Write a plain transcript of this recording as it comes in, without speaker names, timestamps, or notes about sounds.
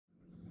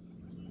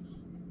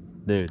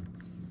Dude.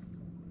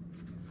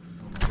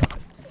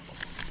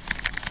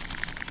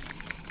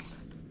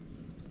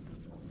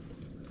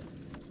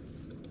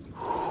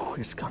 Whew,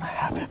 it's gonna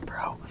happen,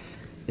 bro.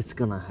 It's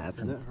gonna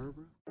happen. Is that her,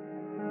 bro?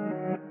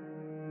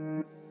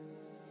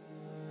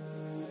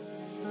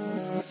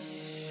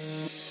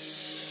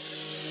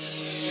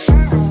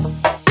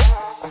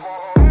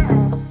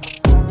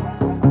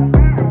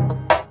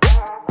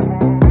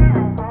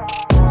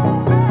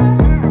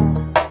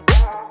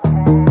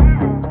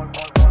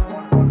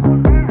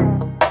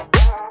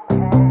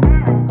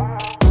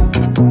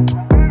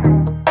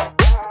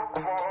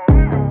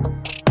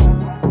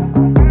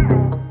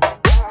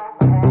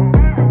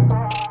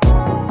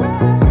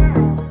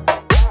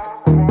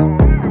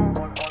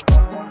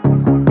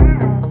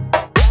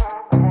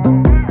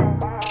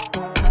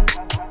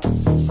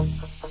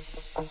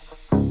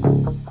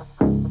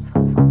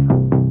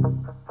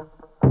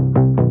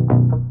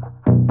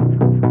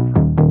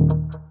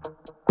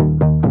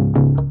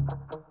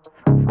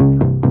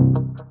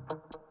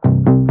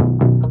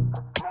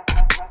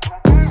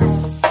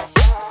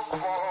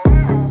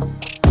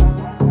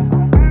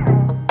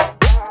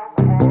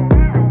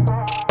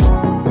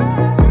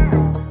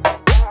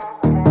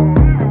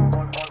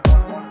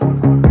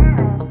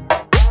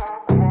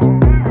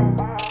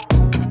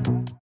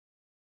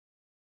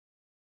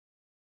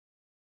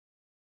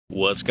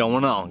 What's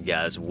going on,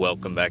 guys?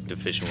 Welcome back to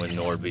Fishing with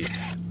Nordbye.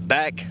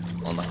 Back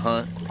on the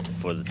hunt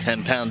for the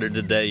 10-pounder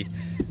today.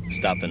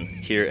 Stopping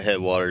here at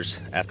Headwaters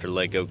after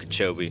Lake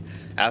Okeechobee.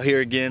 Out here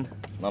again,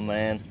 my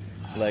man,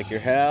 Laker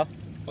How.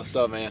 What's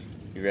up, man?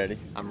 You ready?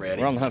 I'm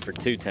ready. We're on the hunt for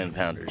 2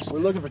 10-pounders. We're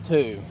looking for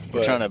 2.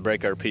 We're trying to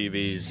break our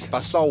PBs. If I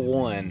saw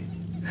one,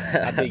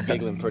 I'd be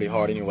giggling pretty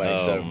hard anyway.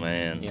 Oh, so,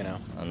 man. You know.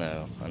 I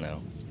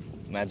know.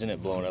 Imagine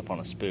it blowing up on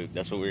a spook.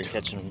 That's what we were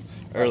catching them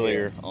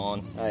earlier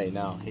on. Hey,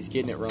 no, he's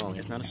getting it wrong.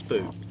 It's not a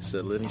spook. It's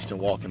a Livingston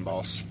walking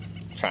boss.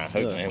 Trying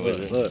to hook me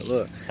with it.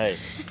 Look. Hey,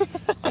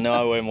 I know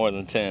I weigh more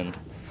than 10.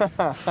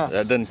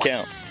 That doesn't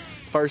count.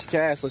 First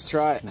cast, let's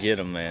try it. Get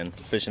them, man.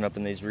 Fishing up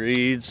in these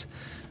reeds.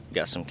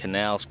 Got some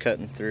canals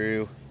cutting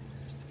through.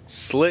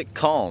 Slick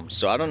calm.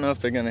 So I don't know if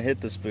they're gonna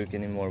hit the spook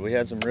anymore. We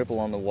had some ripple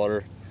on the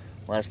water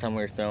last time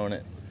we were throwing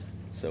it.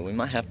 So we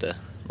might have to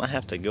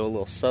go a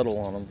little subtle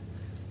on them.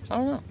 I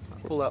don't know.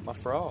 Pull out my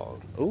frog.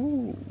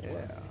 Ooh.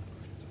 Yeah.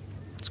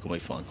 It's gonna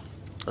be fun.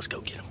 Let's go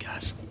get them,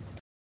 guys.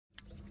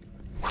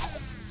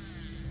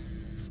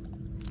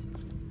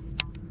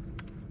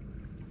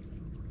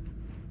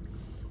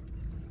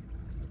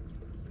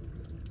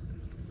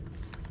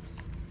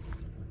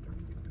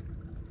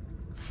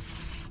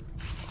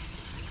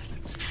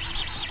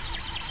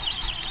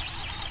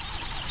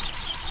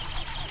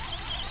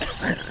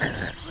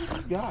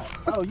 God.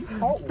 Oh, you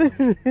caught one.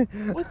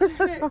 What the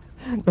heck?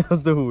 That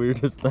was the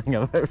weirdest thing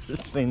I've ever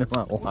seen in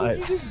my life.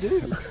 What did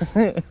you just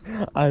do?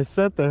 I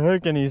set the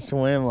hook and he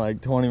swam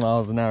like 20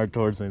 miles an hour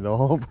towards me the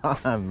whole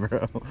time,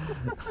 bro.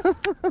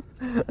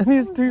 And he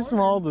was too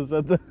small to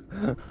set the...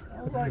 I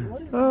was like,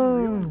 what is Oh,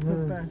 he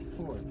doing man. so fast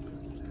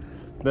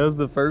for? That was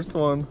the first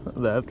one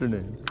of the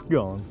afternoon.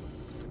 Gone.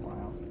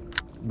 Wow.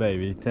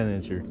 Baby,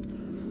 10-incher.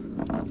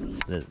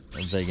 The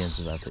big inch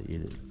is about to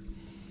eat it.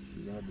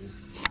 You gotta do.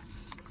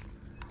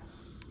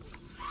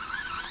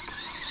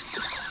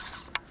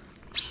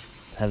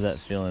 Have that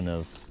feeling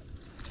of,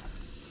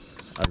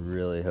 I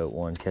really hope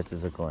one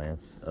catches a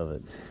glance of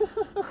it.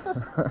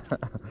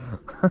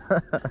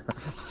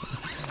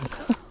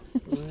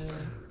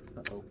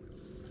 Uh-oh.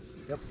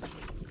 Yep.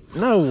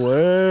 No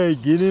way,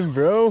 get him,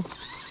 bro.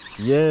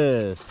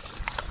 Yes.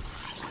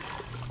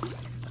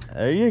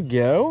 There you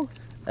go.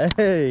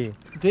 Hey.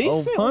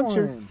 Decent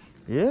puncher. one.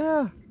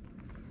 Yeah.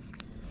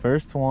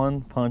 First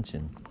one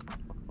punching.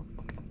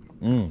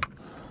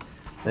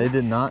 They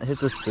did not hit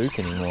the spook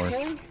anymore.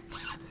 Okay.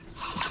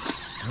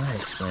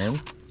 Nice,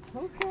 man.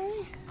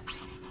 Okay.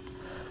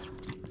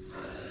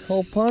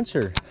 Old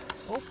puncher.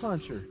 Old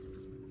puncher.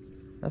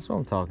 That's what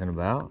I'm talking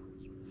about.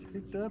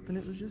 Picked up and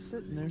it was just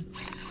sitting there.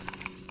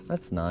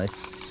 That's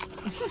nice.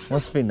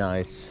 Must be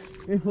nice.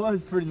 It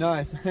was pretty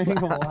nice. I ain't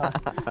gonna lie.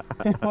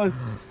 It was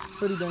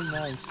pretty dang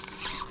nice.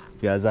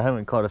 Guys, I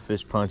haven't caught a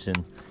fish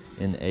punching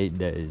in 8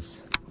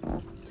 days.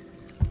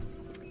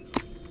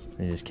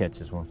 He just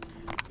catches one.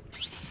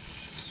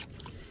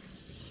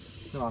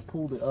 No, I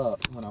pulled it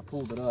up. When I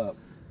pulled it up,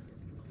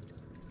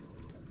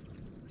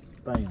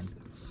 bam.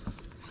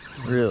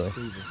 Really?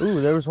 Ooh,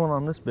 there was one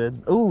on this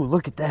bed. Ooh,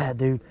 look at that,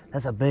 dude.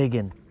 That's a big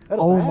one. That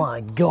a Oh bass? my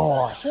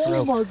gosh, bro.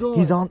 Oh my god.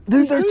 He's on.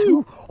 Dude, they're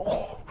 2.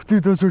 Oh,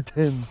 dude, those are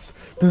 10s.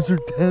 Those are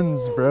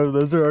 10s, bro.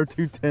 Those are our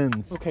 2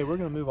 10s. Okay, we're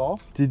gonna move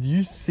off. Did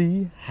you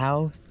see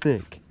how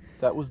thick?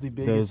 That was the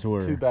biggest Those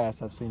were. 2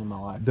 bass I've seen in my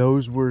life.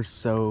 Those were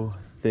so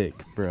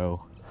thick,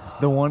 bro.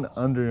 The one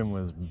under him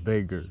was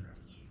bigger.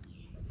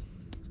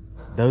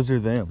 Those are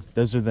them.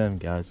 Those are them,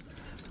 guys.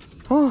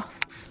 Oh,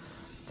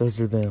 those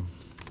are them.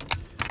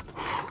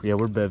 Yeah,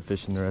 we're bed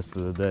fishing the rest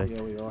of the day.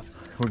 Yeah, we are.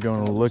 We're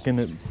going to looking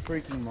at...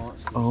 Freaking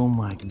monster. Oh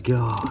my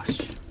gosh.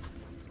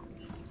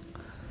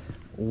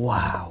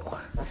 Wow.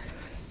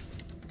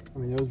 I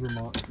mean, those were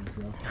monsters,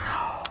 bro.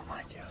 Oh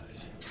my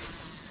gosh.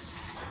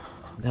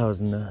 That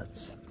was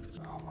nuts.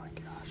 Oh my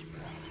gosh,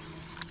 bro.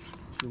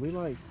 Should we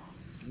like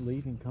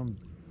leave and come?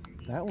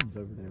 That one's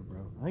over there, bro.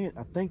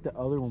 I think the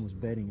other one was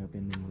bedding up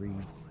in them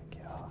reeds. Oh my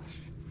gosh.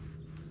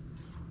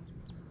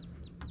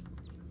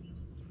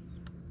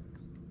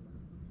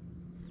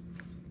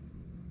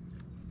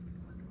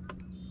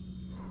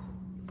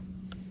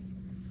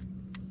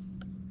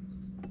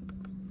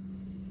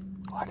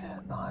 Why did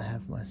it not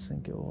have my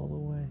Cinco all the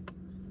way?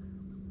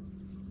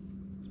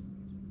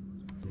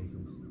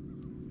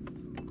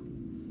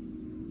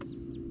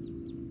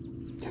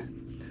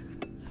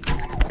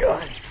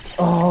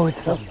 Oh,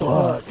 it's the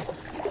buck.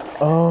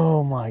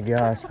 Oh my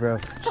gosh, bro.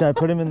 Should I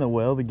put him in the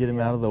well to get him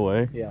out of the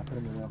way? Yeah, put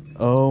him in the well.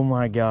 Oh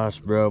my gosh,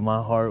 bro.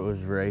 My heart was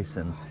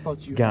racing.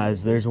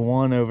 Guys, there's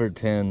one over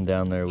 10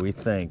 down there, we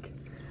think.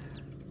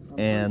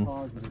 And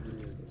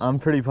I'm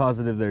pretty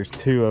positive there's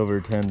 2 over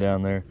 10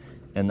 down there.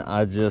 And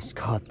I just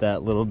caught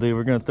that little dude.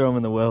 We're gonna throw him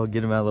in the well,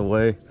 get him out of the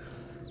way.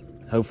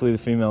 Hopefully the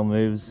female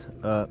moves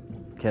up.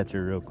 Catch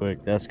her real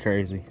quick. That's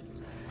crazy.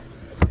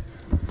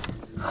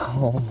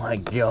 Oh my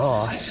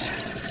gosh.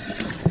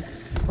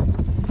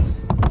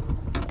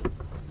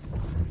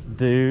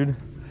 Dude,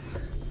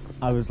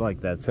 I was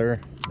like, that's her.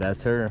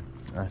 That's her.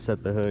 I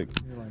set the hook.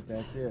 You're like,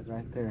 that's it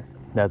right there.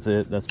 That's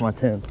it. That's my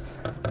 10.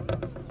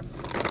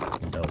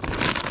 No.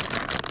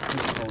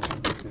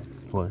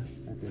 What?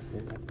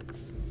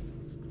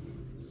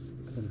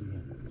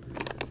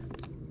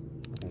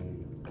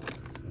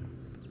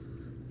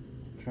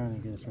 I'm trying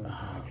to get us right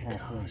like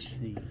halfway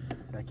see.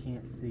 Because I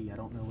can't see. I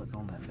don't know what's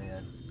on that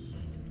bed.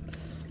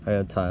 I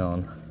gotta tie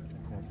on.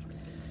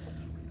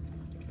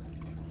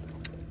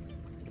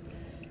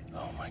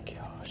 Oh my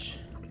gosh.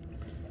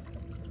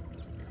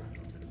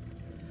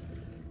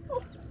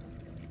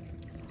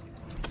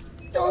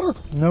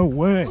 No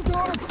way.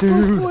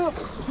 Dude.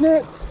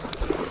 Nick.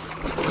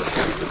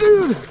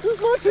 Dude. This is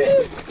my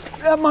 10.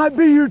 That might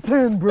be your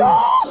 10, bro.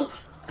 No!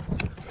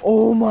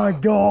 Oh my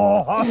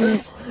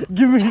gosh.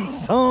 Give me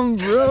some,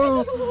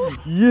 bro.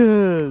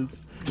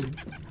 Yes.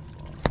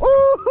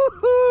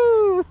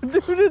 Ooh,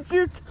 dude, it's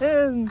your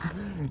 10.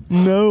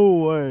 No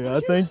way.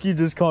 I think you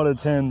just caught a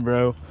 10,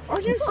 bro.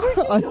 Are you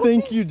freaking I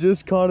think you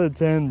just caught a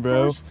 10,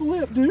 bro. First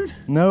flip, dude.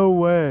 No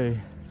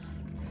way.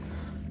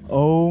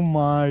 Oh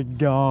my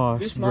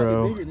gosh, This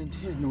bro. might be bigger than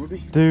 10,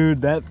 Nordbye.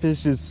 Dude, that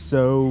fish is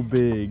so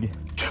big.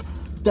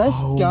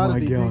 That's gotta my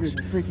be gosh. bigger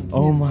than freaking 10.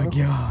 Oh my bro.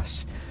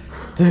 gosh.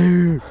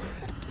 Dude.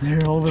 Here,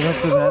 hold it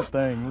up to that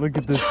thing. Look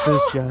at this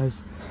fish,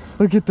 guys.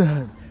 Look at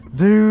that.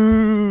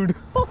 Dude.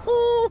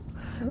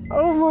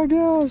 Oh my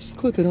gosh.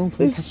 Clip it on,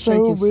 please. It's so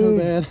shaking so big.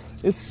 bad.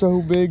 It's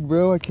so big,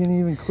 bro. I can't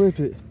even clip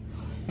it.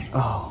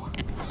 Oh.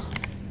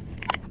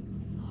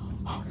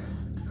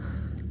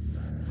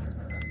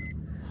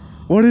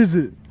 What is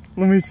it?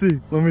 Let me see.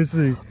 Let me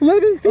see.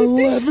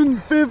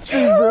 1150,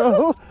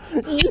 bro.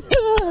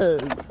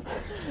 Yes.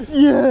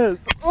 Yes.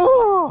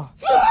 Oh.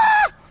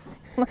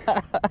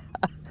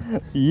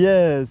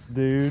 Yes,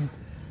 dude.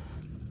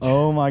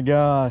 Oh my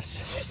gosh.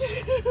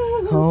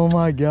 Oh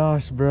my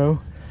gosh, bro.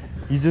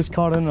 You just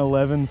caught an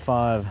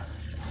 11.5.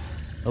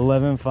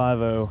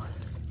 11.50.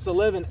 It's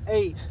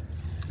 11.8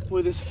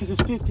 with this because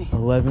it's 50.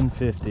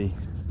 11.50.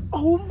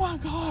 Oh my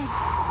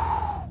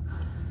god.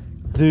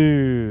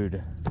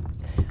 Dude.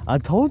 I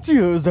told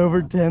you it was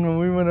over 10 when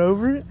we went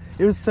over it.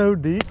 It was so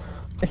deep.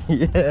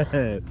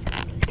 Yes.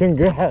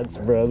 Congrats,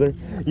 brother.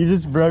 You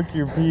just broke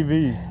your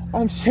PB.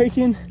 I'm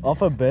shaking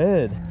Off a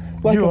bed.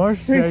 like you a are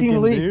freaking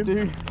shaking, leaf,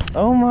 dude.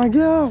 Oh my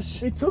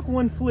gosh. It took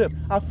one flip.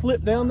 I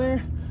flipped down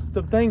there.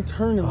 The thing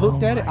turned and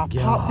looked at it. I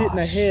popped it in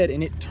the gosh. head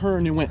and it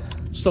turned and went,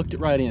 sucked it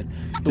right in.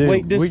 The Dude,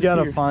 weight we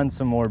gotta disappeared. find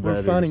some more We're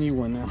bedders. finding you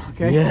one now,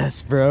 okay?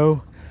 Yes,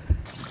 bro.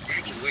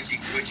 What'd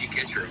you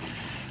catch her?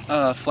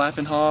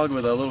 Flapping hog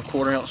with a little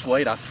 1/4 ounce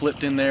weight. I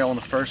flipped in there on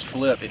the first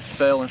flip. It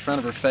fell in front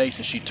of her face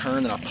and she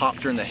turned and I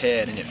popped her in the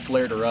head and it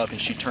flared her up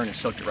and she turned and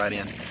sucked it right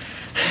in.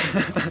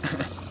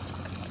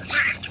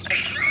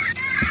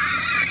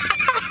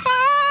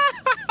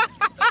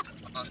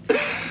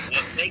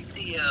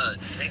 Well,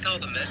 take all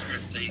the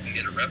measurements so you can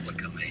get a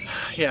replica made.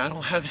 Yeah, I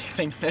don't have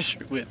anything to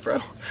measure it with,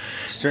 bro.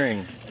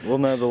 String. We'll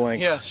know the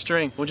length. Yeah,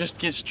 string. We'll just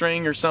get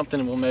string or something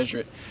and we'll measure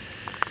it.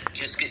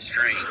 Just get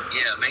string.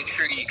 Yeah, make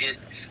sure you get,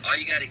 all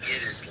you gotta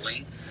get is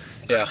length.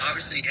 Yeah.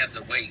 Obviously you have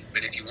the weight,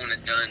 but if you want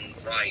it done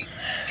right,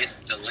 get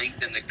the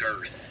length and the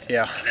girth.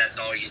 Yeah. And that's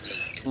all you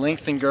need.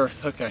 Length and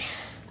girth, okay.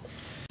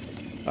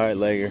 All right,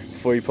 Legger,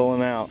 before you pull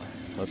him out,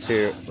 let's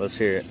hear it. Let's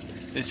hear it.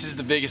 This is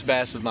the biggest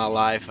bass of my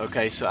life.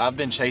 Okay, so I've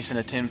been chasing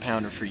a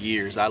 10-pounder for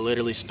years. I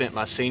literally spent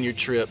my senior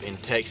trip in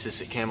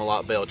Texas at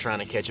Camelot Bell trying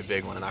to catch a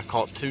big one, and I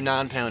caught 2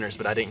 9-pounders,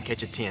 but I didn't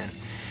catch a 10.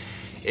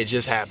 It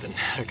just happened,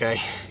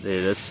 okay?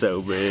 Dude, that's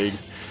so big.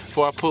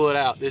 Before I pull it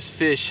out, this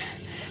fish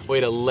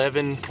weighed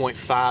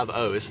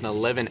 11.50. It's an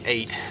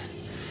 11.8.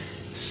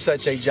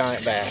 Such a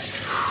giant bass.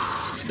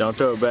 Don't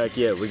throw it back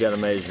yet. We gotta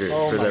measure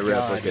it for that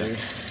replica. Dude.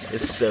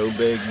 It's so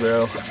big,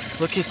 bro.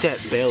 Look at that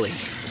belly.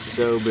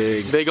 So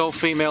big. Big old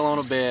female on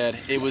a bed.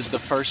 It was the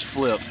first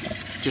flip,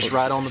 just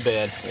right on the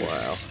bed.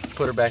 Wow.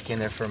 Put her back in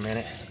there for a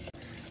minute.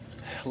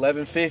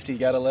 1150.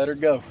 Gotta let her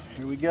go.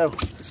 Here we go.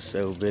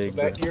 So big.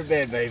 Go back bro. to your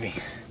bed, baby.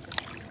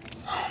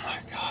 Oh my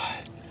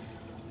God.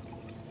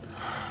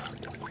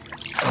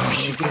 There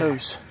she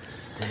goes.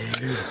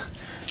 Dude,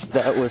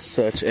 that was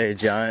such a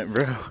giant,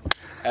 bro.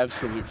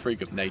 Absolute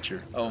freak of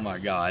nature. Oh my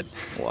God.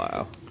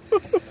 Wow.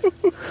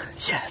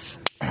 Yes.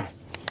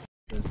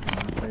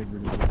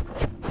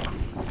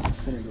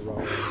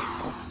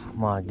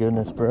 My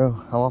goodness,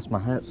 bro. I lost my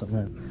hat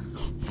somehow.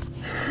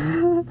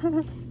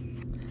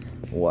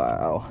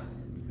 Wow.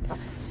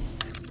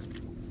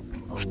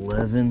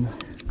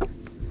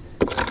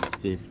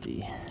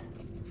 1150.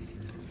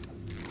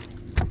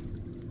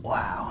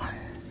 Wow.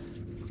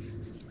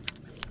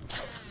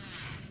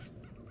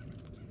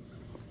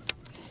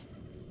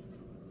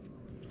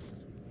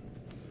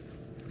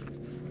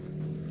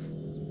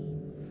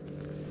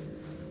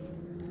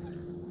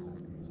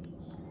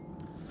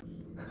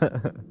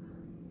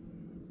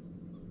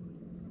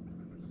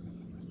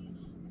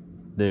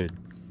 Dude.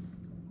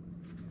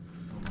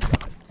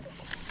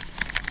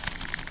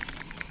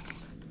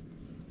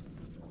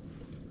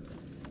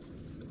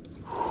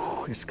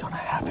 It's gonna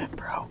happen,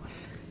 bro.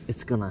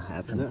 It's gonna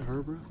happen. Is that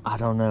her, bro? I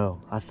don't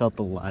know. I felt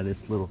the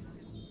lightest little.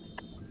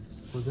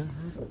 Was that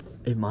her?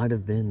 It might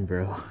have been,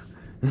 bro.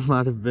 It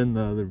might have been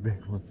the other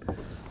big one.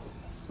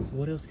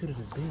 What else could it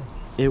have been?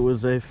 It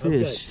was a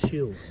fish. I've got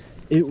chills.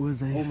 It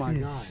was a fish. Oh my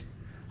God.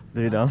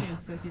 Dude, I see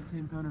a second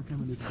 10-pounder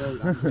coming this boat.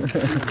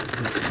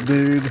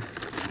 Dude.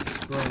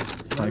 Bro,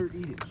 let her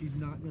eat it. She's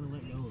not gonna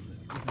let go of it.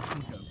 It's a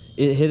Cinco.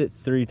 It hit it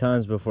 3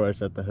 times before I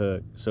set the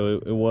hook. So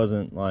it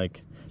wasn't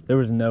like, there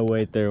was no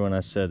weight there when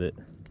I set it.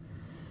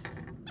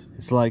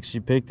 It's like she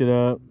picked it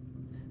up,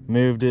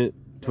 moved it,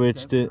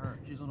 twitched it,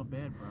 She's on a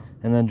bed, bro.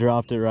 and then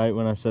dropped it right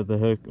when I set the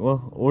hook.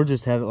 Well, or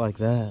just had it like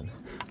that.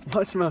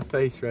 Watch my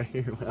face right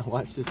here when I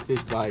watch this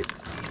fish bite.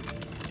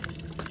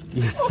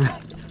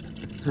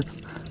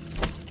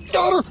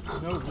 Got her!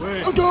 No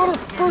way. I got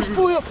her! First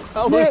flip!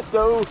 I was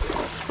so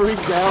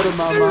freaked out in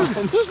my mind.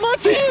 This is my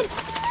 10!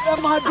 That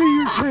might be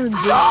your 10,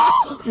 bro.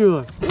 You're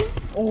like,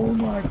 oh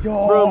my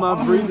God. Bro, my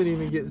breathing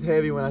even gets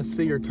heavy when I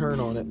see her turn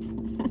on it.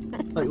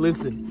 Like,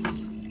 listen.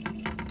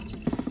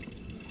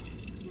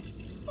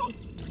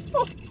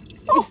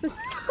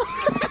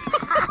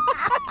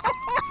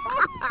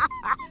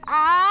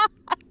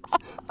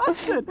 I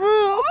said,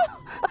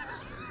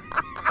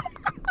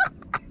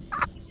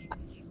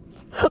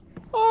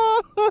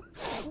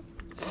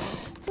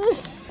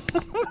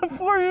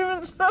 before you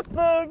even set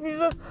the hook, you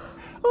just.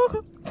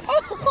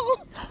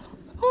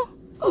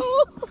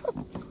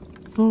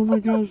 Oh my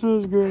gosh, that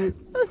was great.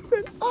 I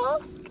said,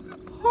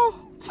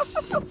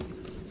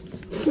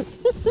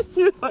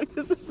 You're like,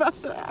 it's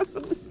about to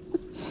happen.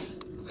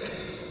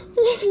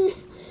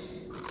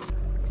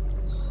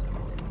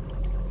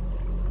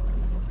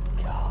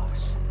 Gosh.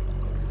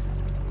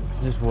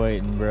 Just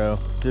waiting, bro.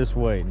 Just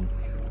waiting.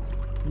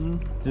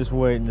 Just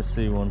waiting to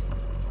see one.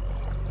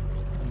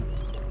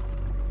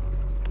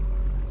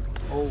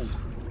 oh,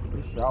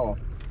 it's shallow.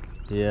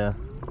 Yeah.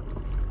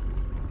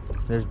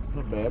 There's,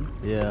 Not bad.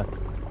 yeah.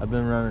 I've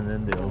been running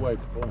into Oh, them. wait,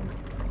 hold on.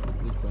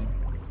 This way.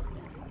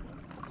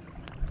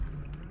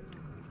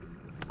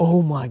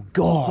 Oh my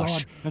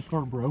gosh. That's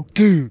her, bro.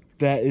 Dude,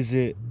 that is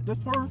it. That's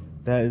her,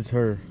 That is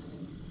her.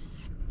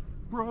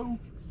 bro.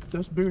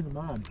 That's bigger than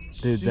mine.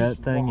 Dude, Jeez, that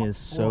thing hold on,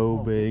 is hold so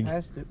on. big.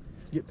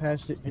 Get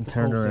past it. And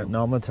turn around.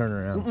 No, I'm gonna turn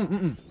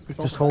around.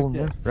 Just hold them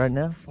there. Right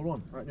now? Hold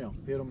on, right now.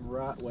 Hit them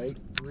right. Wait.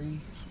 3.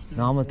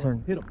 No, I'm gonna 4.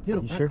 turn. Hit them. Hit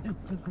them. You sure? Right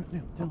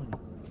now. Telling you.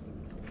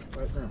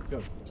 Right now.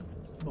 Go.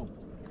 Come on.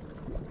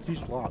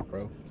 She's locked,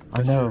 bro.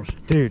 I know.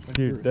 Dude,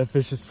 that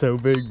fish is so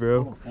big,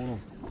 bro. Hold on.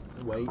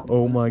 Wait.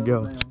 Oh my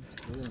Settle God. down.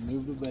 We're gonna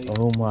move the bait.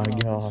 Oh my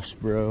gosh,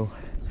 bro.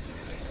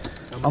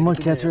 I'm gonna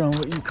catch her on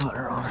what you caught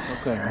her on.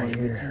 Okay. Right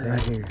here, right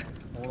here.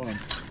 Hold on.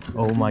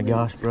 Oh my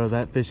gosh, bro,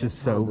 that fish is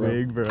so bro.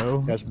 big,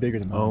 bro. That's bigger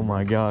than mine. Oh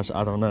my gosh,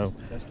 I don't know.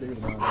 That's bigger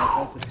than mine.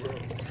 That's a bro.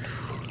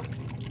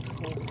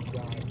 Oh my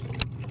God.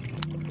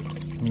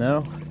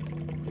 No?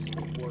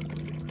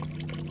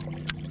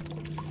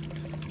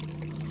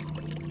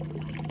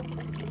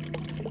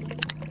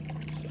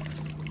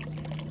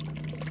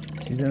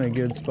 She's in a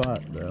good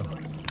spot, though.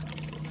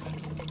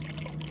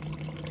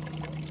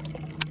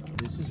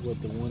 This is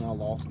what the one I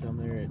lost down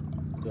there at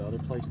the other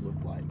place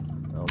looked like.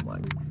 Oh my.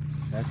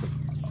 That's a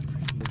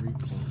freak.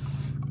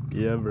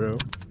 Yeah, bro.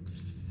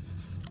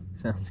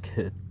 Sounds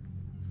good.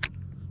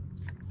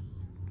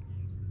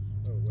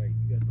 Oh wait,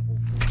 you got the whole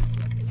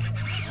thing.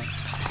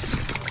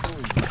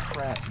 Holy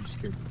crap, you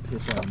scared the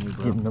piss out of me,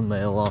 bro. Getting the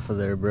mail off of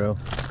there, bro.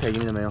 Okay,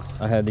 give me the mail.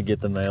 I had to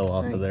get the mail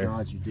off Thank of there.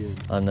 God you did.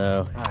 I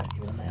know. Alright,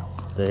 give me the mail.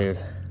 Dude.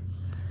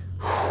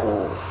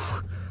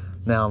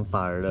 Now I'm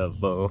fired up,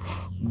 boy.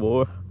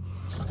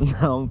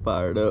 Now I'm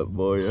fired up,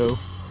 boyo.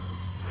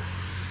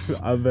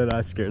 I bet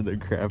I scared the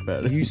crap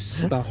out of you.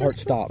 My heart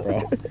stopped,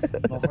 bro.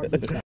 My heart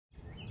just stopped.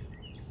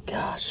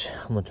 Gosh,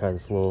 I'm gonna try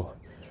this little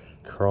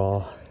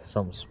crawl,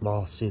 something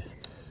small, see if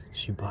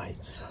she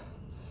bites.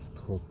 Put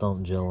a little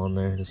thump gel on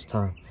there this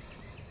time.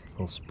 A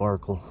little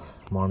sparkle.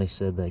 Monty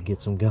said that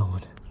gets them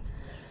going.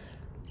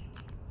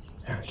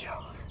 There we go.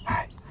 All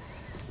right,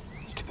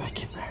 let's get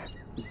back in there.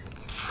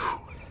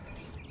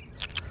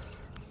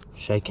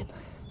 Shaking.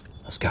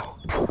 Let's go.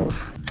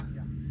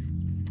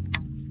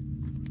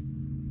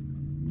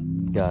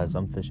 Guys,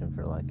 I'm fishing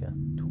for like a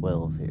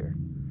 12 here.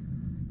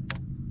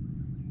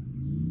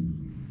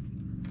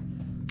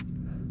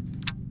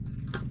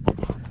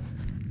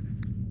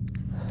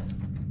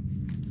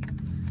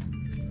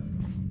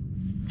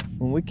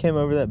 When we came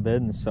over that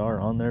bed and saw her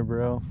on there,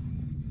 bro.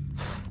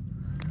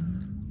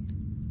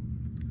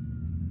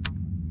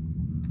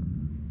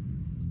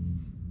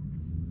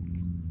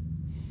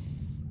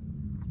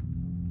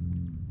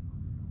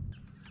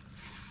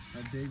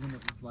 That big one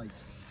that was like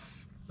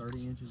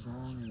 30 inches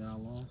long and that I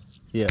lost?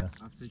 Yeah.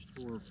 I fished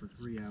for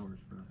 3 hours,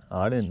 bro. Oh,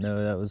 I didn't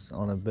know that was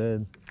on a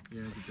bed.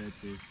 Yeah, it's a dead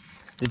fish.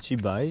 Did she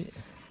bite?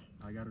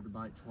 I got her to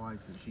bite twice,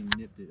 but she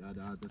nipped it. I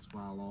died. That's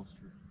why I lost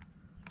her.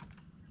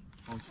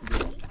 Oh, she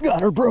did.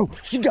 Got her, bro.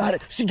 She got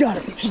it. She got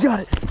it. She got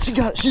it. She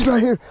got it. She's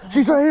right here.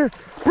 She's right here.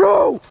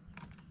 Bro.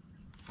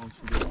 Oh,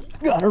 she did.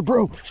 Got her,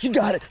 bro. She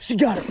got it. She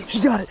got it. She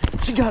got it.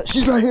 She got it.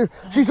 She's right here.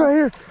 She's right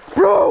here.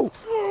 Bro.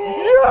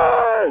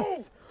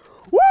 Yes.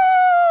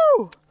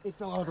 Woo. It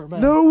fell out of her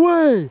mouth. No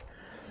way.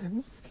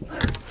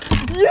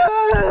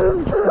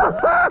 Yes.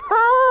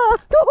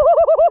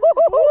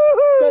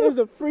 That is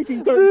a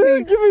freaking 13.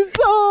 Dude, give me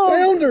some.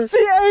 Found her. She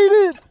ate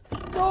it.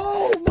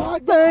 Oh my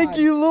God. Thank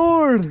you,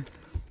 Lord.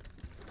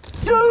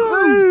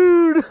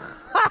 Dude.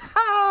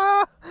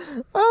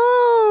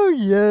 Oh,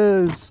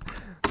 yes.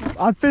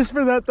 I fished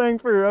for that thing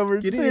for over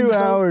 2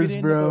 hours,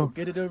 bro.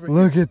 Get it over.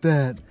 Look at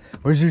that.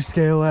 Where's your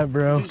scale at,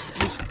 bro?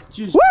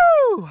 Just.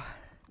 Woo!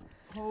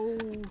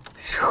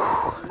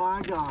 Oh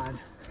my God.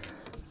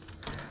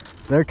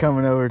 They're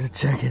coming over to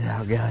check it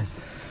out, guys.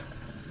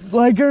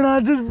 Blake and I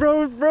just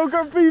broke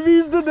our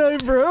PBs today,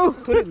 bro.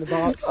 Put it in the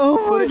box.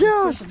 Oh my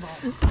gosh.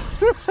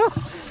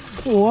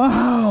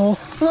 Wow.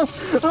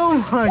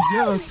 Oh my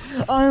gosh.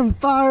 I am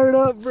fired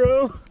up,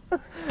 bro.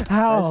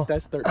 How?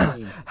 That's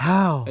 13.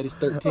 How? That is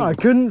 13. I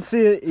couldn't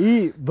see it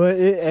eat, but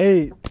it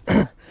ate.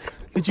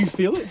 Did you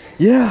feel it?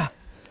 Yeah.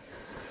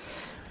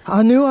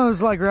 I knew I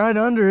was like right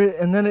under it,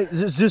 and then it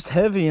was just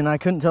heavy, and I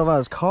couldn't tell if I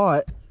was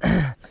caught.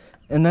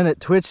 And then it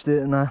twitched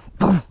it, and I...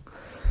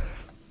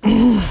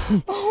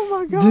 Oh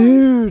my God.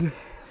 Dude,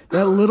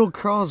 that little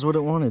craw is what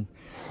it wanted.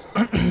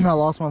 I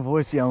lost my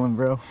voice yelling,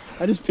 bro.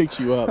 I just picked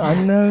you up. I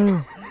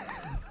know.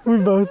 We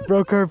both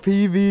broke our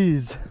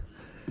PBs.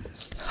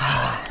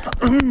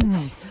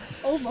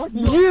 Oh my God.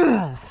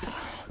 Yes.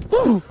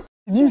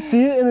 Did you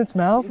see it in its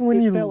mouth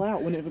when you fell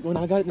out when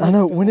I got it? I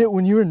know when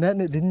you were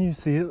netting it, didn't you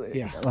see it?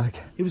 Yeah.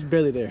 Like it was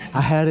barely there.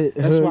 I had it.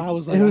 That's hooked. why I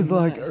was like, it was I'm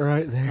like not-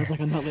 right there. I was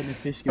like, I'm not letting this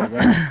fish go,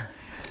 bro.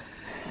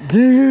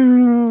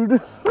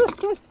 Dude.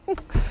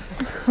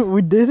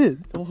 We did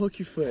it. Don't hook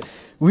your foot.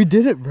 We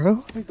did it,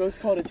 bro. We both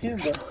caught a 10,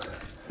 bro.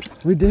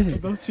 We did We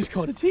it. both just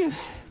caught a 10.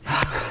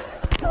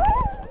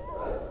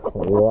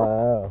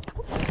 Wow.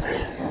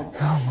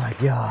 Oh my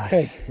gosh.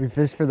 Hey, we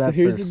fished for that so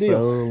here's for the deal.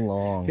 so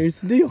long. Here's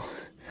the deal.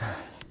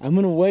 I'm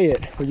gonna weigh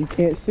it where you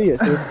can't see it,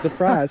 so it's a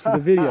surprise for the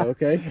video,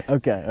 okay?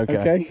 Okay, okay.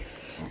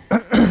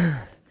 Okay?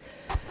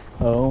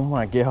 Oh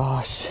my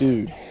gosh.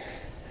 Dude.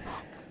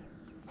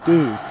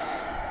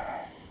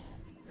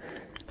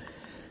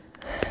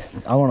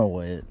 I want to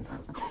weigh it.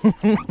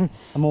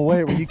 I'm gonna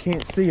weigh it where you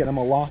can't see it. I'm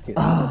gonna lock it.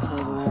 I'm gonna turn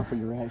it around for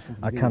your reaction.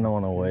 I kind of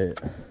want to weigh it.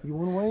 You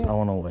wanna weigh it? I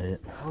want to weigh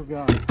it. Oh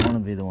God. I want to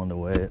be the one to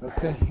weigh it.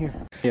 Okay, here.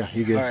 Yeah,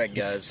 you good. All right,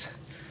 guys.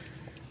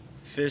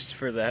 Fished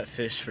for that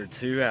fish for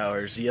 2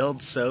 hours.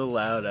 Yelled so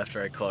loud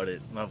after I caught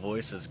it. My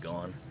voice is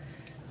gone.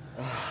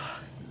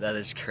 That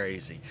is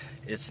crazy.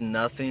 It's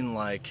nothing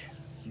like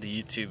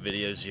the YouTube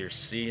videos you're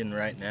seeing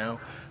right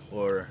now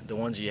or the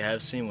ones you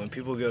have seen. When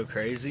people go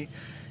crazy,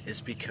 it's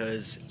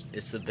because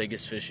it's the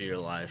biggest fish of your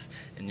life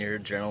and your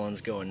adrenaline's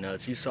going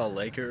nuts. You saw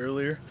Laker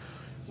earlier.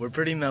 We're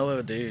pretty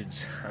mellow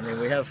dudes. I mean,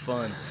 we have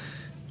fun,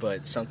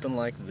 but something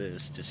like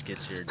this just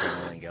gets your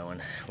adrenaline going.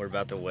 We're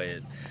about to weigh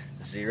it.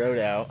 Zeroed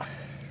out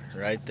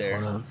right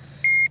there.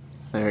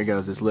 There it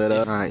goes. It's lit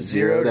up. All right,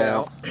 Zeroed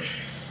out.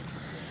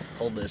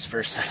 Hold this for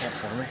a second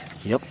for me.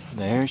 Yep,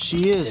 there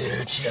she is.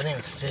 Dude, she doesn't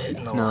even fit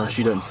in the No, live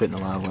she doesn't fit in the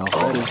live well.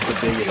 That is the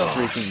biggest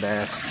freaking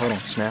bass. Hold on,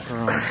 snap her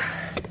on.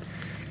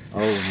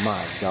 Oh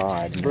my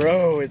God.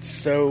 Bro, it's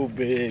so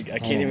big. I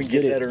can't even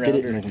get that around Get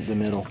it her. in the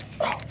middle.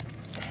 Oh.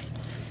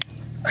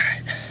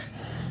 Alright.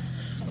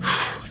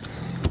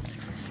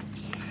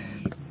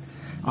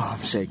 Oh,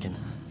 I'm shaking.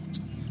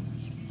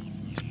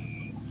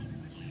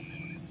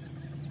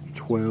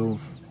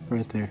 12,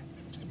 right there.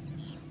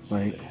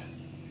 Wait.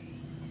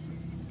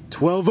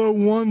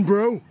 1201,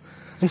 bro.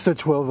 It's a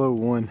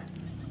 1201.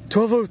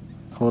 12.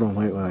 Hold on,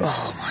 wait.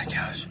 Oh my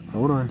gosh.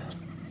 Hold on.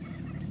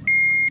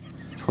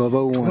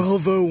 1201.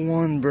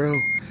 1201, bro.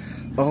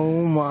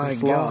 Oh my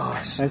That's long.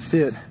 gosh. That's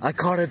it. I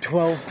caught a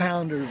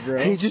 12-pounder, bro.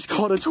 He just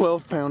caught a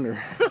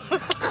 12-pounder.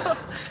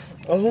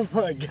 Oh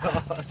my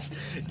gosh.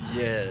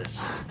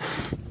 Yes.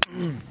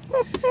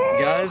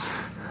 Guys,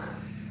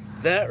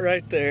 that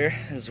right there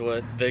is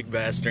what big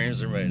bass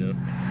dreams are made of.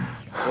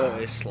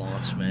 What a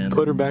launch, man.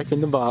 Put her back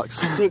in the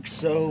box. It took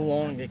so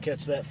long to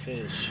catch that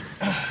fish.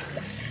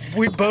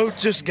 We both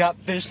just got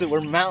fish that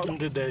were mountain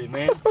today,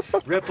 man.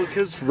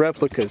 Replicas.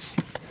 Replicas.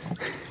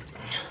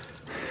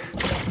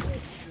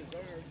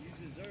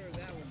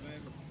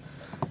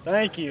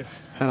 Thank you.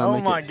 Oh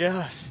my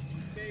gosh.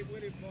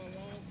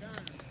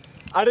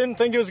 I didn't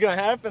think it was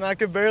gonna happen. I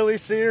could barely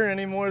see her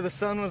anymore. The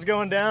sun was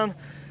going down.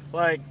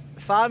 Like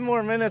 5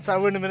 more minutes, I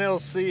wouldn't have been able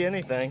to see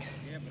anything.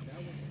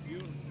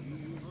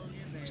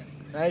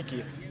 Thank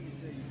you.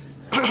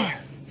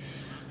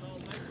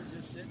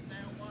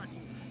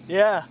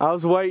 Yeah. I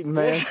was waiting,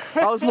 man.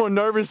 I was more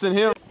nervous than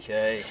him.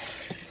 Okay,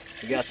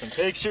 we got some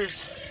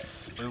pictures.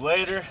 We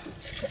weighed her.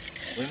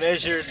 We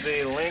measured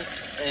the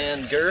length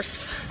and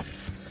girth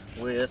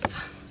with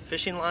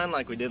fishing line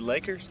like we did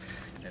Lakers.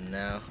 And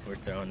now we're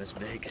throwing this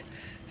big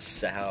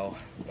sow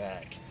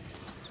back.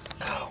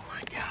 Oh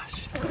my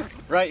gosh.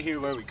 Right here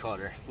where we caught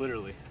her.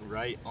 Literally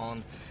right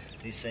on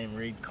the same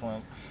reed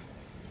clump.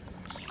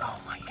 Oh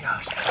my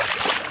gosh.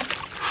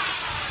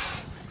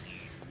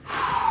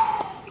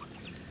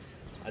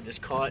 I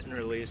just caught and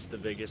released the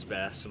biggest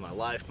bass of my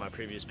life. My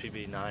previous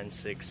PB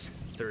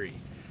 963.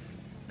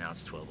 Now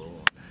it's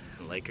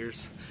 1201.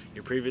 Lakers,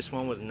 your previous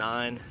one was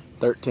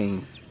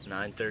 913.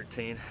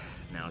 913.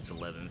 Now it's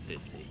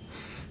 1150.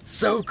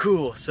 So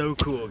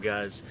cool,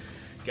 guys.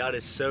 God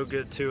is so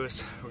good to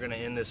us. We're gonna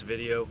end this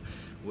video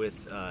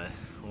with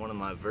one of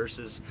my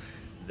verses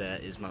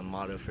that is my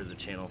motto for the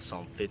channel,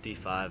 Psalm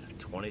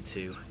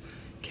 55:22.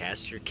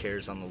 Cast your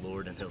cares on the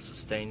Lord and He'll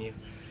sustain you.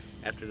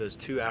 After those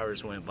 2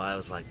 hours went by, I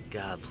was like,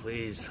 God,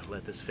 please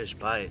let this fish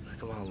bite.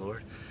 Come on,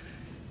 Lord.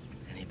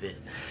 And he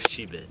bit.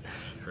 She bit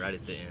right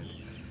at the end.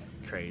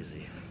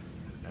 Crazy.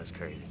 That's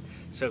crazy.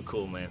 So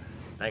cool, man.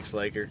 Thanks,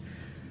 Laker.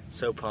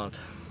 So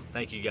pumped.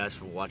 Thank you guys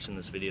for watching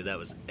this video. That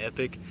was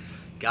epic.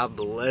 God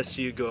bless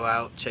you. Go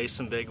out, chase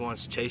some big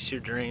ones, chase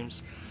your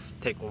dreams.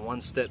 Take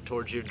one step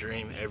towards your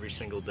dream every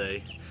single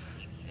day,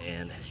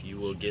 and you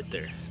will get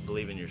there.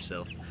 Believe in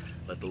yourself.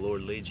 Let the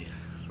Lord lead you.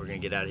 We're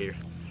going to get out of here.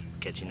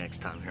 Catch you next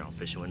time here on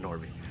Fishing with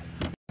Nordbye.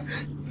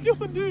 Yo,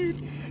 dude,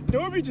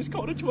 Nordbye just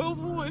caught a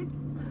 12-1.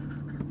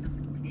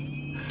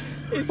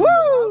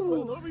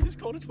 Woo! Nordbye just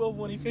caught a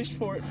 12-1. He fished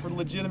for it for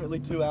legitimately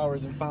 2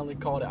 hours and finally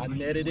caught it. I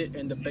netted it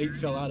and the bait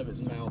fell out of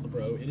his mouth,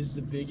 bro. It is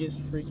the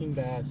biggest freaking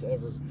bass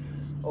ever.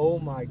 Oh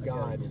my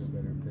God. Get a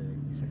better pig.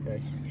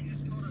 Okay.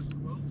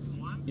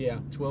 Yeah,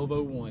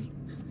 1201.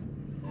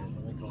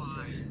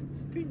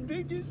 It's the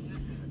biggest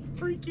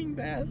freaking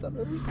bass I've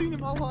ever seen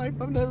in my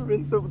life. I've never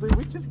been so, dude,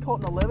 we just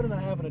caught an 11 and a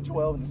half and a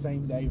 12 in the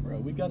same day, bro.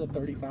 We got a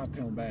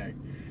 35-pound bag.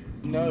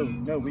 No,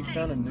 we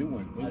found a new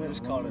one. We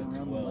just caught a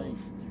 12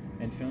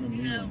 and found a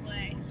new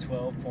one.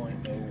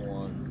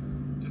 12.01.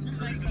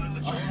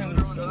 I'm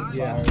so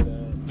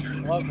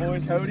tired. My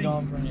voice Cody, has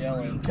gone from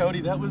yelling.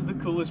 Cody, that was the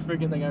coolest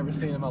freaking thing I've ever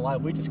seen in my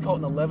life. We just caught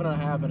an 11 and a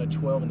half and a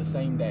 12 in the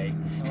same day.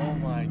 Oh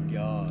my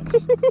gosh.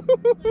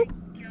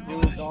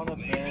 It was on a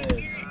bed,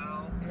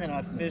 and then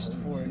I fished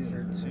for it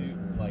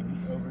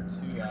for over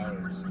 2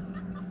 hours.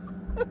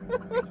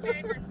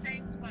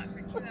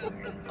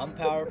 I'm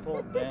power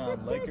pulled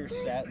down. Lakers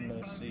sat in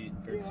the seat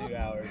for 2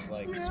 hours,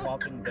 like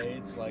swapping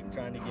baits, like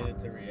trying to get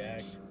it to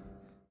react.